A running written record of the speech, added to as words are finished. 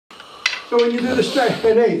So when you do the strike,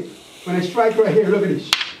 and hey, when I strike right here, look at this.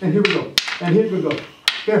 And here we go. And here we go.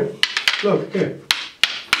 Here. Look, here.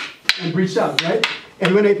 And breathe out, right?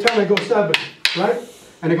 And when I turn, I go 7, right?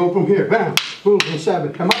 And I go from here, bam, boom, and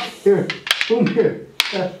 7. Come up, here, boom, here.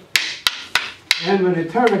 And when I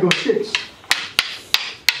turn, I go 6.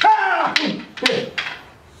 Ah! Boom, here.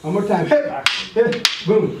 One more time, hip, hip,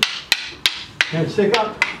 boom. And stick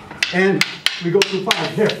up. And we go to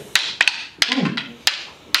 5, here. Boom.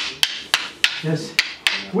 Yes.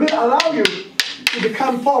 Will allow you to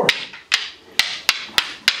become forward.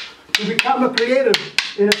 To become a creative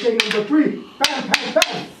in a thing number 3. Bam, bam,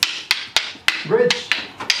 bam. Bridge.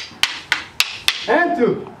 And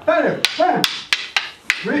 2. Bam, bam.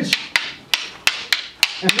 Bridge.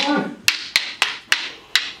 And 1.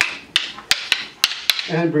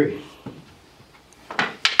 And breathe.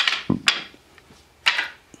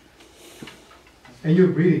 And you're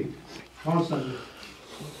breathing constantly.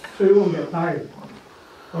 So you won't get tired.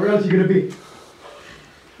 Or else you're going to be.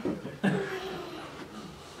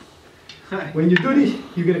 When you do this,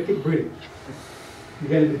 you're going to keep breathing. You're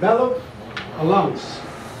going to develop a lungs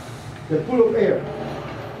that full of air.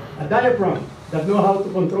 A diaphragm that know how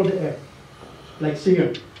to control the air. Like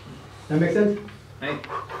singer. That make sense? Hey.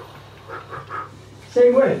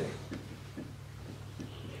 Same way.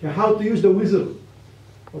 How to use the whistle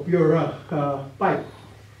of your pipe.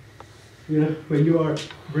 You know, when you are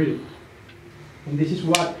breathing. And this is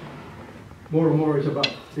what Moro Moro is about.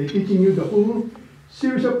 They're teaching you the whole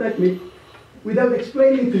series of technique without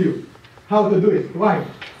explaining to you how to do it. Why?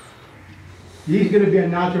 This is going to be a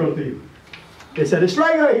natural to you. They said, it's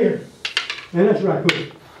right here. And that's right.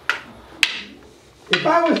 Good. If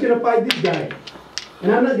I was going to fight this guy,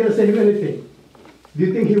 and I'm not going to say him anything, do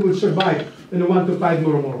you think he will survive in a 1-5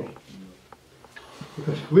 Moro Moro?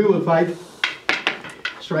 Because we will fight.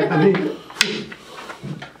 Strike on me.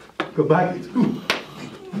 Go back. 2,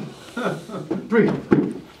 3,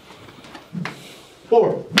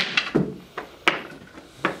 4,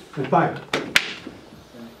 and 5.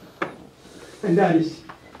 And that is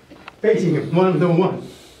facing him 1-on-1.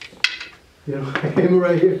 You know, I came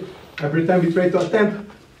right here. Every time we try to attempt,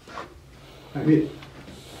 I hit.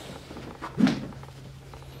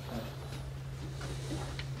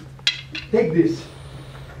 Take this,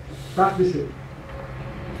 practice it,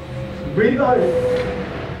 breathe on it,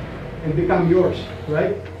 and become yours,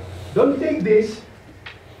 right? Don't take this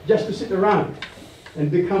just to sit around and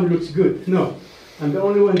become looks good. No, I'm the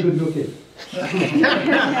only one good looking.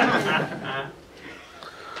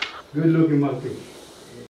 Good looking monkey.